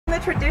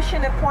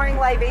tradition of pouring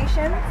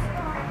libations.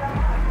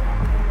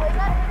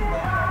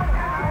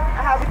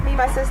 I have with me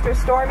my sister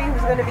Stormy,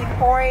 who's going to be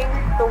pouring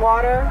the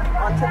water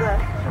onto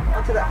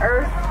the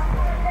earth.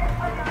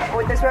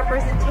 With this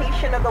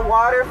representation of the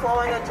water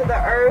flowing onto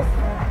the earth,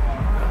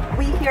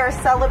 we here are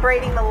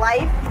celebrating the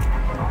life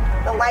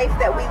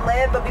that we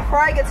live. But before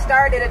I get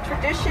started, a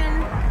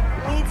tradition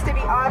needs to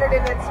be honored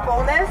in its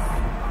fullness.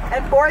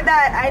 And for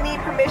that, I need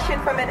permission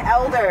from an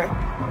elder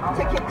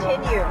to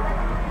continue.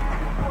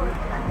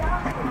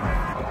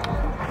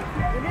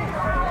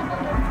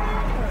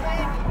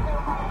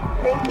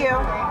 Thank you.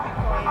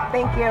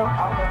 Thank you.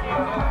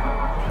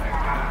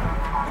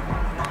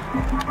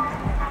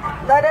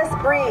 Let us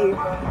breathe.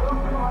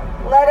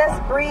 Let us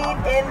breathe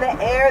in the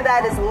air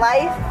that is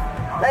life.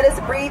 Let us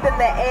breathe in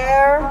the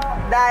air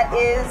that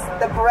is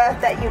the breath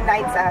that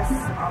unites us.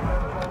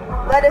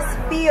 Let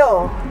us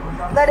feel.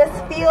 Let us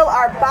feel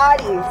our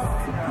bodies.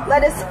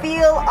 Let us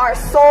feel our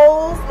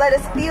souls. Let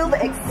us feel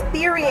the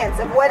experience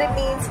of what it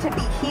means to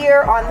be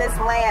here on this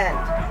land.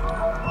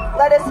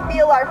 Let us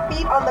feel our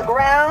feet on the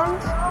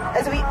ground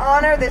as we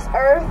honor this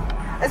earth,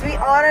 as we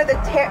honor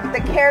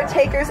the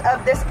caretakers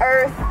of this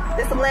earth,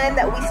 this land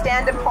that we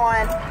stand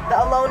upon, the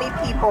Ohlone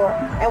people.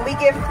 And we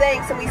give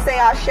thanks and we say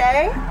Ashe.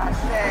 Ashe.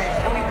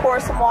 And we pour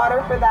some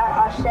water for that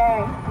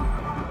Ashe.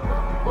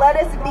 Let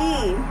us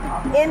be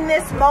in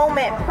this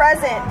moment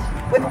present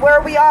with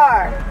where we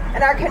are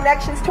and our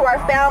connections to our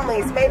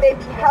families. May they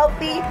be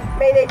healthy.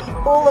 May they be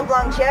full of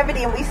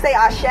longevity. And we say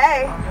Ashe.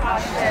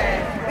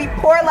 Ashe. We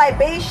pour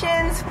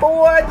libations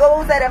for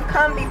those that have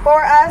come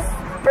before us,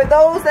 for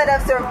those that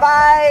have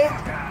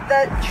survived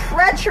the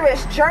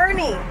treacherous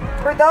journey,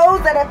 for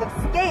those that have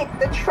escaped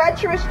the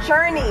treacherous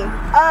journey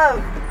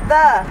of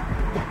the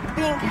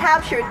being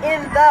captured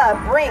in the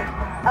brink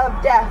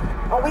of death.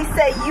 And we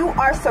say you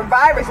are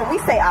survivors, and we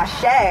say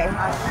Ashe.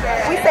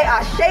 Ashe. We say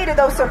Ashe to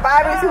those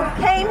survivors who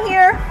came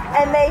here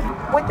and they,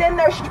 within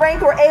their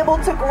strength, were able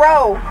to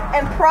grow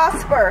and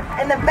prosper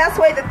in the best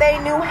way that they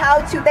knew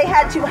how to. They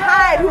had to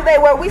hide who they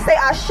were. We say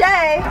Ashe.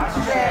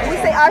 Ashe. We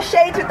say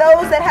Ashe to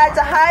those that had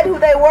to hide who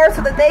they were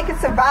so that they could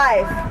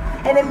survive.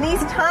 And in these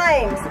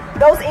times,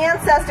 those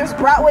ancestors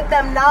brought with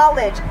them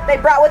knowledge.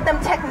 They brought with them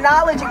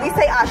technology. We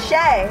say Ashe.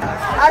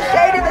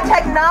 Ashe to the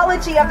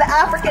technology of the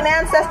African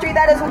ancestry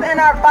that is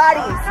within our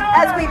bodies.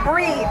 As we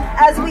breathe,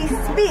 as we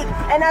speak,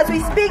 and as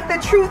we speak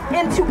the truth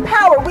into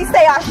power, we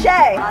say Ashe.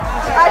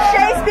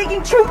 Ashe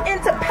speaking truth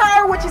into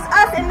power, which is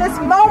us in this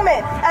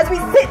moment. As we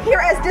sit here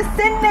as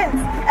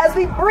descendants, as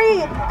we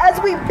breathe, as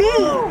we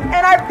be,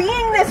 and our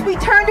beingness, we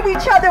turn to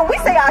each other and we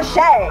say Ashe.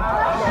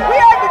 We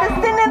are the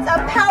descendants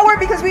of power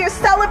because we are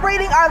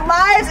celebrating our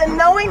lives and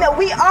knowing that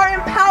we are in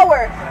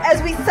power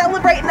as we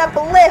celebrate and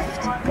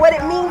uplift what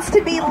it means to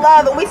be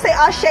love. And we say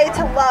Ashe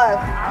to love.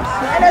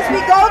 And as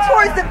we go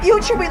towards the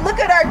future, we look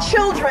at our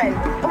children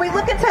and we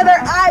look into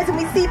their eyes and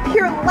we see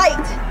pure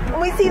light. And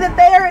we see that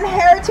they are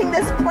inheriting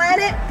this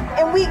planet,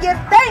 and we give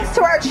thanks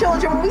to our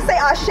children when we say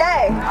Ashe.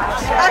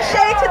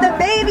 Ashe to the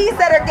babies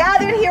that are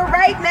gathered here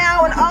right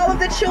now and all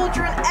of the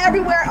children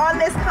everywhere on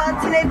this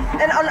continent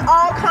and on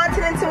all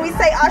continents, and we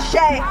say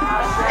Ashe.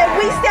 And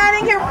we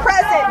standing here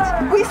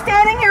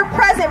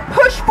present,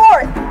 push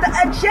forth the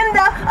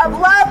agenda of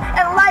love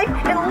and life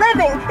and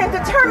living and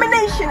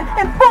determination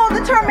and full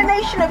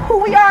determination of who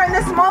we are in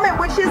this moment,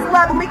 which is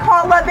love. And we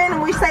call love in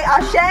and we say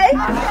Ashe.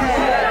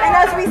 And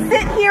as we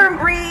sit here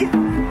and breathe,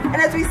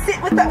 and as we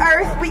sit with the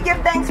earth, we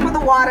give thanks for the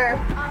water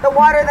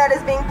that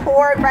is being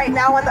poured right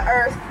now on the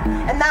earth.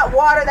 And that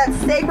water, that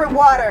sacred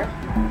water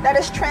that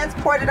has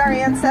transported our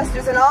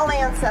ancestors and all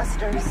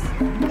ancestors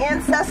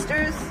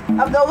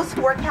of those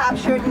who were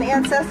captured and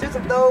ancestors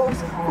of those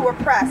who were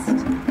oppressed.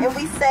 And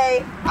we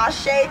say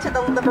Ashe to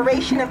the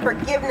liberation and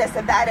forgiveness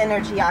of that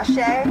energy. Ashe.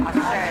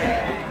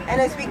 Ashe. And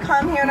as we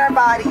come here in our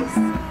bodies,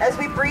 as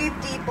we breathe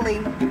deeply,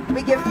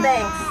 we give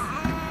thanks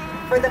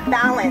for the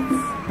balance,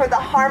 for the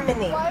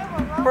harmony,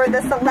 for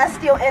the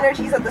celestial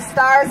energies of the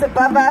stars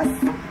above us,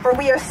 for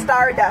we are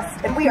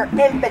stardust and we are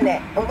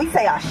infinite, and we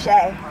say Ashe.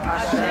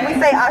 Ashe. We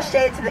say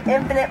Ashe to the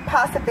infinite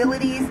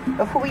possibilities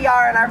of who we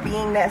are in our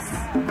beingness.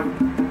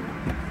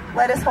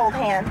 Let us hold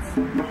hands.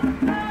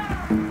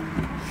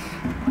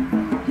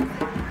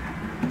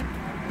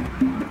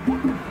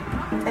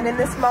 And in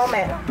this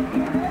moment,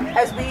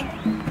 as we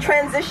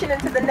transition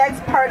into the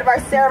next part of our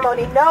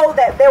ceremony, know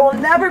that there will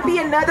never be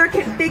another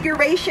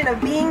configuration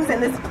of beings in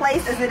this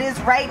place as it is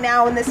right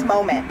now in this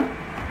moment.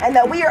 And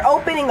that we are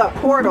opening a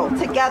portal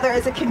together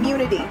as a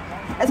community.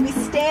 As we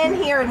stand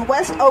here in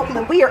West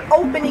Oakland, we are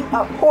opening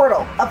a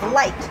portal of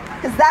light.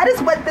 Because that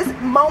is what this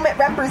moment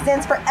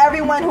represents for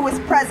everyone who is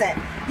present.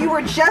 You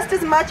were just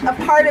as much a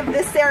part of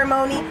this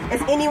ceremony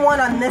as anyone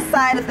on this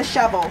side of the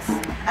shovels.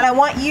 And I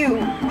want you,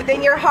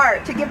 within your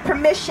heart, to give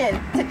permission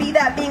to be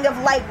that being of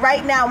light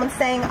right now when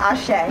saying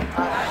Ashe.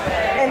 Ashe.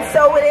 And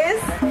so it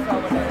is.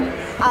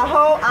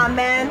 Aho,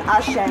 Amen,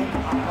 Ashe.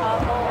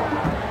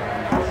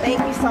 Thank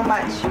you so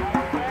much.